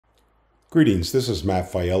Greetings, this is Matt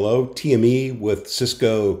Fiello, TME with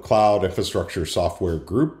Cisco Cloud Infrastructure Software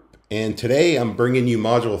Group, and today I'm bringing you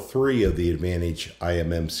Module 3 of the Advantage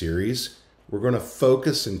IMM series. We're going to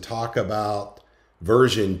focus and talk about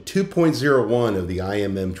version 2.01 of the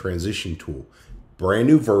IMM Transition Tool, brand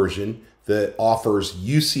new version that offers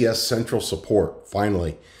UCS Central support,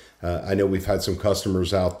 finally. I know we've had some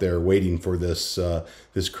customers out there waiting for this,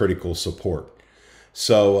 this critical support.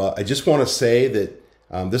 So I just want to say that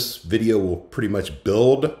this video will pretty much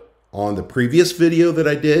build on the previous video that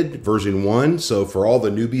I did, version 1. So for all the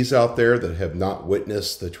newbies out there that have not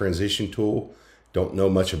witnessed the transition tool, don't know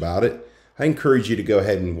much about it, I encourage you to go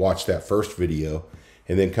ahead and watch that first video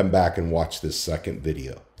and then come back and watch this second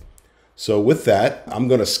video. So with that, I'm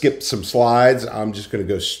going to skip some slides. I'm just going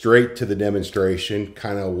to go straight to the demonstration,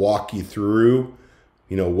 kind of walk you through,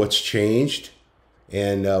 what's changed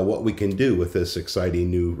and what we can do with this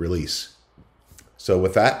exciting new release. So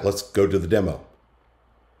with that, let's go to the demo.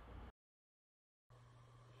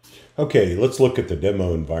 Okay, let's look at the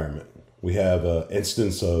demo environment. We have an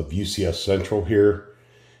instance of UCS Central here,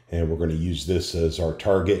 and we're going to use this as our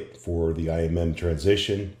target for the IMM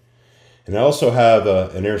transition. And I also have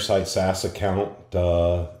an Intersight SaaS account,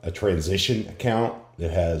 a transition account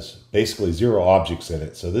that has basically 0 objects in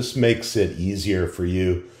it. So this makes it easier for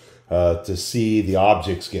you to see the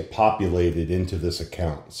objects get populated into this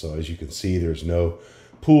account. So as you can see, there's no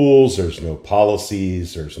pools, there's no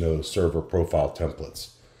policies, there's no server profile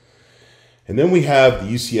templates. And then we have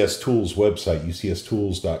the UCS Tools website,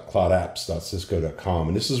 ucstools.cloudapps.cisco.com.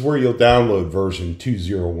 And this is where you'll download version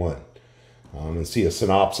 2.01 and see a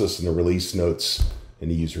synopsis and the release notes and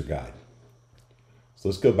the user guide. So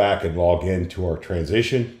let's go back and log into our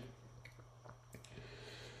transition.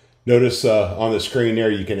 Notice on the screen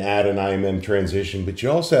there, you can add an IMM transition, but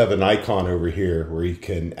you also have an icon over here where you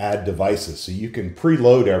can add devices. So you can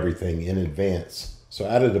preload everything in advance. So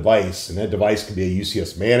add a device, and that device could be a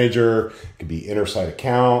UCS Manager, it could be Intersight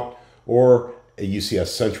account, or a UCS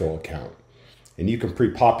Central account. And you can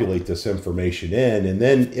pre-populate this information in, and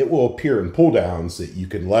then it will appear in pull downs that you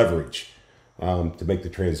can leverage to make the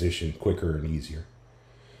transition quicker and easier.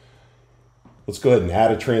 Let's go ahead and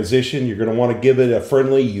add a transition. You're going to want to give it a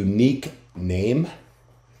friendly, unique name.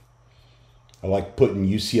 I like putting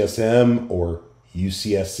UCSM or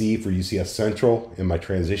UCSC for UCS Central in my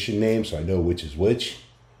transition name so I know which is which.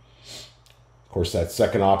 Of course, that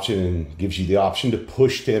second option gives you the option to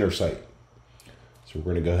push to Intersight. So we're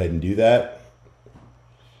going to go ahead and do that.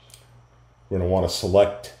 We're going to want to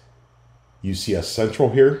select UCS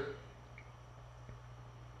Central here.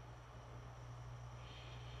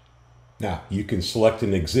 Now, you can select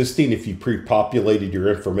an existing if you pre-populated your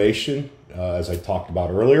information, as I talked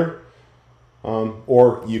about earlier,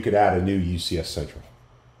 or you could add a new UCS Central.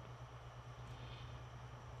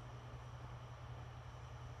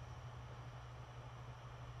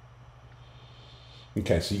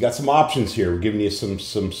 Okay, so you got some options here. We're giving you some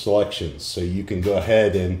selections. So you can go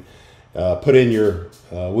ahead and put in your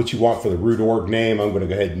what you want for the root org name. I'm going to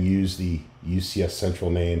go ahead and use the UCS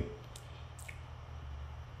Central name.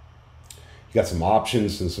 You got some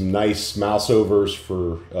options and some nice mouse overs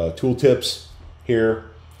for tooltips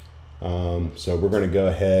here. So we're going to go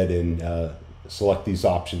ahead and select these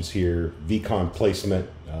options here. vcon placement,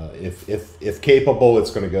 if capable,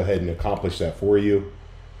 it's going to go ahead and accomplish that for you.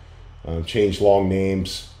 Change long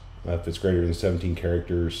names if it's greater than 17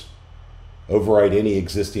 characters. Override any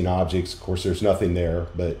existing objects. Of course, there's nothing there,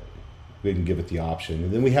 but we can give it the option.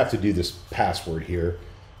 And then we have to do this password here.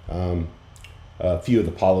 A few of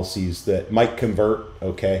the policies that might convert,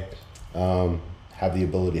 okay, have the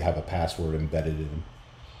ability to have a password embedded in them.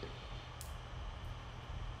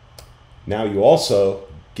 Now you also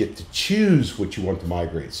get to choose what you want to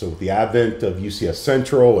migrate. So with the advent of UCS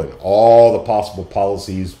Central and all the possible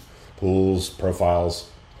policies, pools, profiles,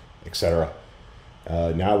 etc.,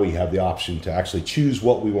 now we have the option to actually choose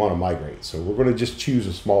what we want to migrate. So we're going to just choose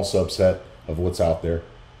a small subset of what's out there.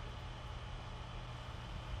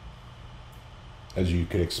 As you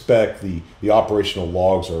can expect, the operational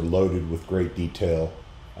logs are loaded with great detail,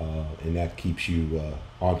 and that keeps you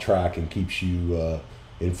on track and keeps you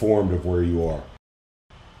informed of where you are.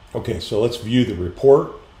 Okay, so let's view the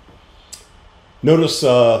report. Notice,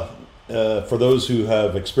 for those who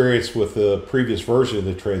have experience with the previous version of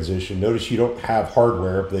the transition, notice you don't have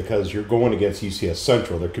hardware because you're going against UCS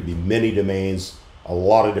Central. There could be many domains, a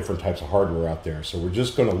lot of different types of hardware out there. So we're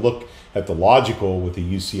just going to look at the logical with the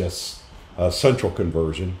UCS Central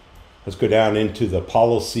conversion. Let's go down into the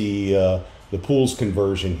policy, the pools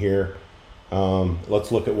conversion here.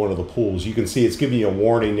 Let's look at one of the pools. You can see it's giving you a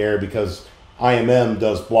warning there because IMM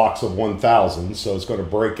does blocks of 1,000, so it's going to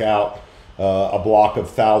break out a block of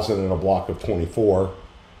 1,000 and a block of 24.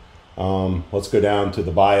 Let's go down to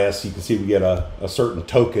the BIOS. You can see we get a certain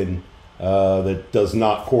token that does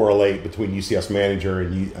not correlate between UCS Manager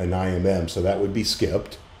and IMM, so that would be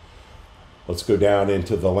skipped. Let's go down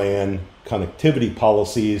into the LAN connectivity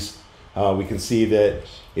policies. We can see that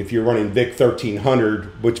if you're running VIC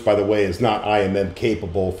 1300, which by the way is not IMM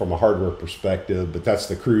capable from a hardware perspective, but that's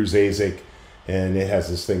the cruise ASIC, and it has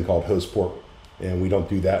this thing called host port, and we don't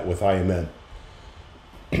do that with IMM.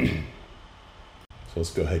 So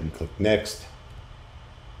let's go ahead and click next.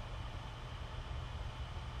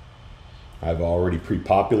 I've already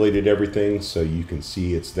pre-populated everything, so you can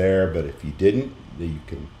see it's there, but if you didn't, then you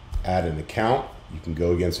can add an account. You can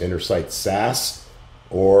go against Intersight SaaS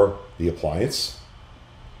or the appliance.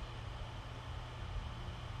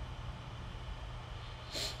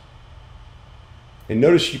 And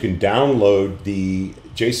notice you can download the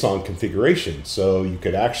JSON configuration. So you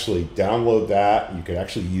could actually download that. You could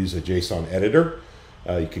actually use a JSON editor.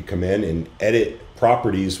 You could come in and edit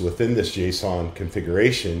properties within this JSON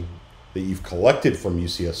configuration that you've collected from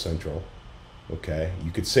UCS Central. Okay,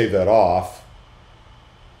 you could save that off.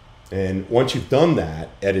 And once you've done that,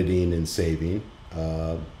 editing and saving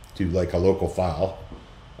to like a local file,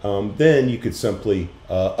 then you could simply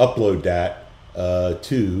upload that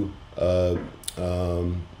to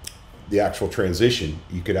the actual transition.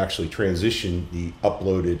 You could actually transition the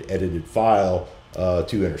uploaded, edited file to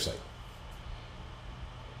Intersight.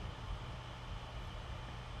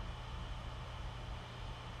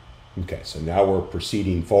 Okay, so now we're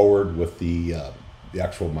proceeding forward with the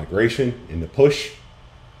actual migration in the push.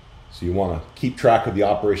 So you want to keep track of the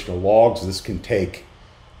operational logs. This can take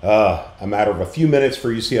a matter of a few minutes for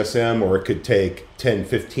UCSM, or it could take 10,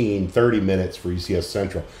 15, 30 minutes for UCS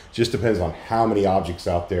Central. Just depends on how many objects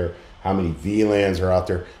out there, how many VLANs are out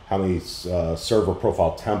there, how many server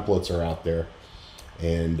profile templates are out there.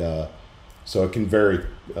 And so it can vary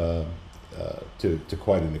to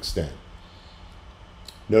quite an extent.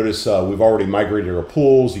 Notice we've already migrated our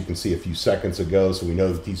pools. You can see a few seconds ago, so we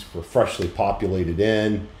know that these were freshly populated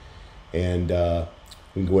in. And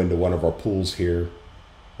we can go into one of our pools here.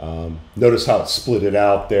 Notice how it's split it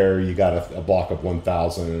out there. You got a block of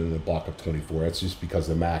 1,000 and a block of 24. That's just because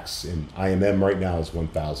the max in IMM right now is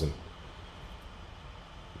 1,000.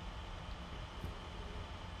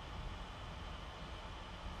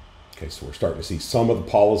 Okay, so we're starting to see some of the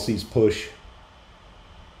policies push.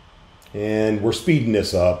 And we're speeding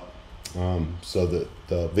this up so that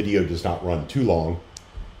the video does not run too long.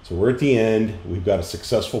 So we're at the end. We've got a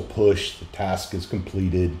successful push. The task is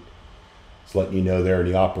completed. It's letting you know there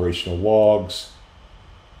in the operational logs.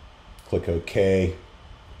 Click OK.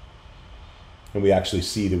 And we actually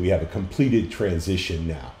see that we have a completed transition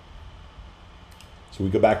now. So we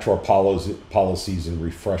go back to our policies and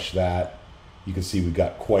refresh that. You can see we've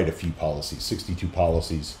got quite a few policies, 62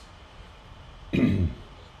 policies.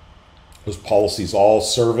 Those policies all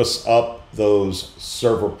service up those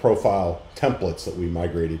server profile templates that we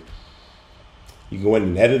migrated. You can go in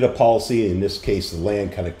and edit a policy. In this case, the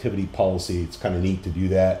LAN connectivity policy. It's kind of neat to do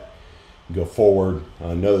that. You go forward.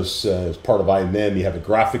 Notice as part of IMM, you have a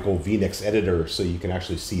graphical VNix editor, so you can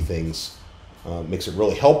actually see things. Makes it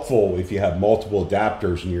really helpful if you have multiple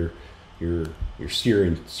adapters and you're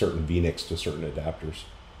steering certain VNix to certain adapters.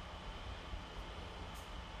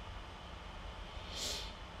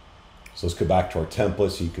 So let's go back to our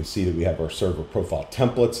templates. You can see that we have our server profile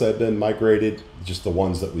templates that have been migrated, just the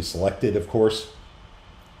ones that we selected, of course.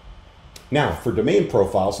 Now, for domain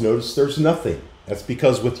profiles, notice there's nothing. That's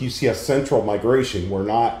because with UCS Central migration,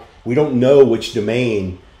 we don't know which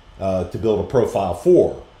domain to build a profile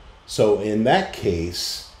for. So in that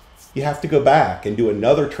case, you have to go back and do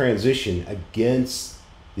another transition against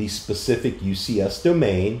the specific UCS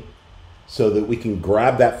domain, so that we can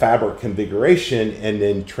grab that fabric configuration and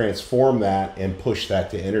then transform that and push that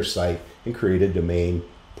to Intersight and create a domain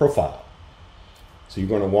profile. So you're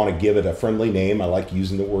going to want to give it a friendly name. I like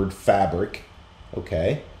using the word fabric.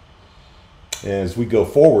 Okay. As we go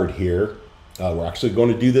forward here, we're actually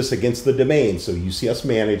going to do this against the domain. So UCS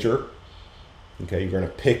Manager. Okay, you're going to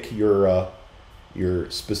pick your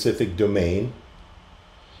specific domain.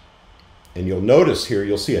 And you'll notice here,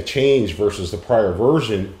 you'll see a change versus the prior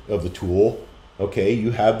version of the tool. Okay,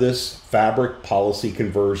 you have this fabric policy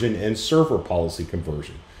conversion and server policy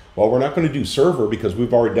conversion. Well, we're not going to do server because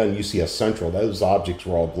we've already done UCS Central. Those objects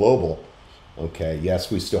were all global. Okay, yes,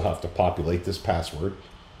 we still have to populate this password.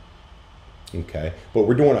 Okay, but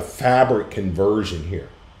we're doing a fabric conversion here.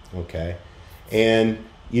 Okay, and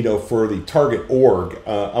you know, for the target org,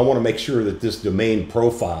 I want to make sure that this domain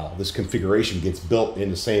profile, this configuration gets built in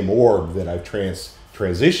the same org that I've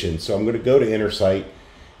transition. So I'm going to go to Intersight.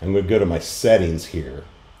 I'm going to go to my settings here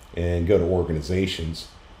and go to organizations.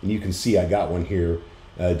 And you can see I got one here,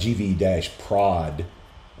 GV-prod.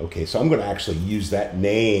 Okay, so I'm going to actually use that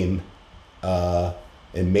name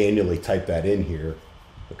and manually type that in here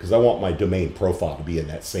because I want my domain profile to be in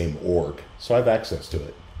that same org. So I have access to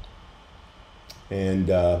it. And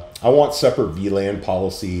I want separate VLAN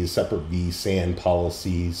policies, separate vSAN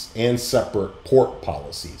policies, and separate port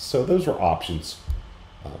policies. So those are options.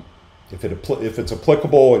 If it's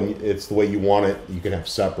applicable and it's the way you want it, you can have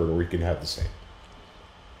separate or you can have the same.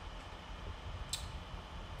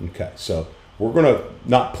 Okay, so we're going to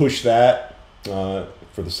not push that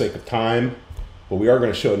for the sake of time, but we are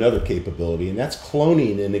going to show another capability, and that's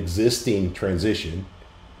cloning an existing transition.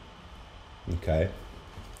 Okay.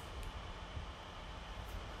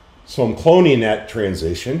 So I'm cloning that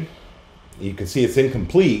transition. You can see it's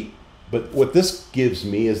incomplete, but what this gives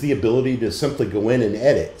me is the ability to simply go in and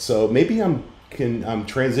edit. So maybe I'm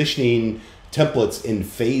transitioning templates in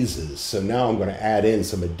phases. So now I'm going to add in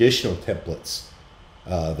some additional templates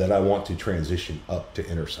that I want to transition up to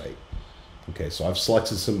Intersight. Okay, so I've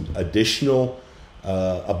selected some additional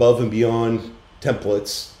above and beyond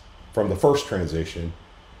templates from the first transition.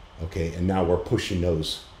 Okay, and now we're pushing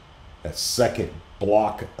that second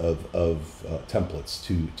block of templates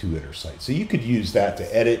to Intersight. So you could use that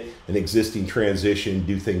to edit an existing transition,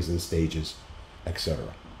 do things in stages,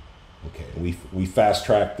 etc. Okay, we fast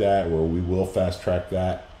track that, or we will fast track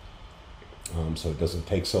that, so it doesn't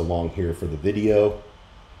take so long here for the video.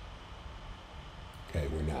 Okay,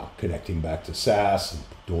 we're now connecting back to SAS and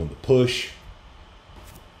doing the push.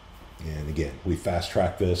 And again, we fast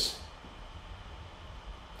track this.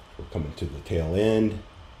 We're coming to the tail end.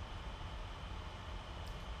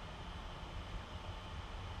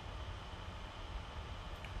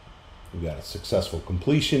 We got a successful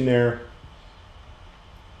completion there.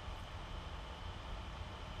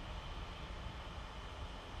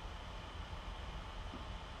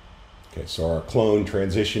 Okay, so our clone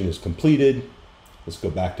transition is completed. Let's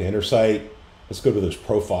go back to Intersight. Let's go to those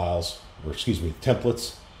profiles, or excuse me,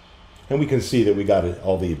 templates. And we can see that we got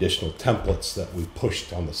all the additional templates that we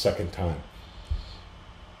pushed on the second time.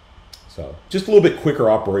 So just a little bit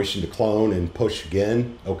quicker operation to clone and push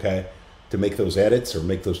again, okay, to make those edits or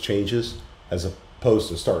make those changes, as opposed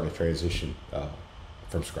to starting a transition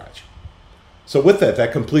from scratch. So with that,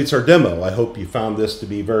 that completes our demo. I hope you found this to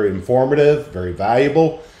be very informative, very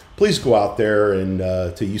valuable. Please go out there and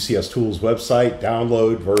to UCS Tools website,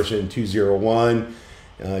 download version 201,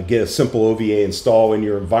 get a simple OVA install in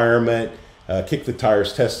your environment, kick the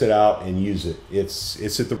tires, test it out, and use it.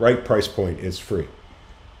 It's at the right price point. It's free.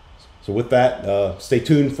 So with that, stay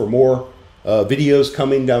tuned for more videos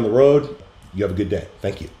coming down the road. You have a good day.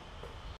 Thank you.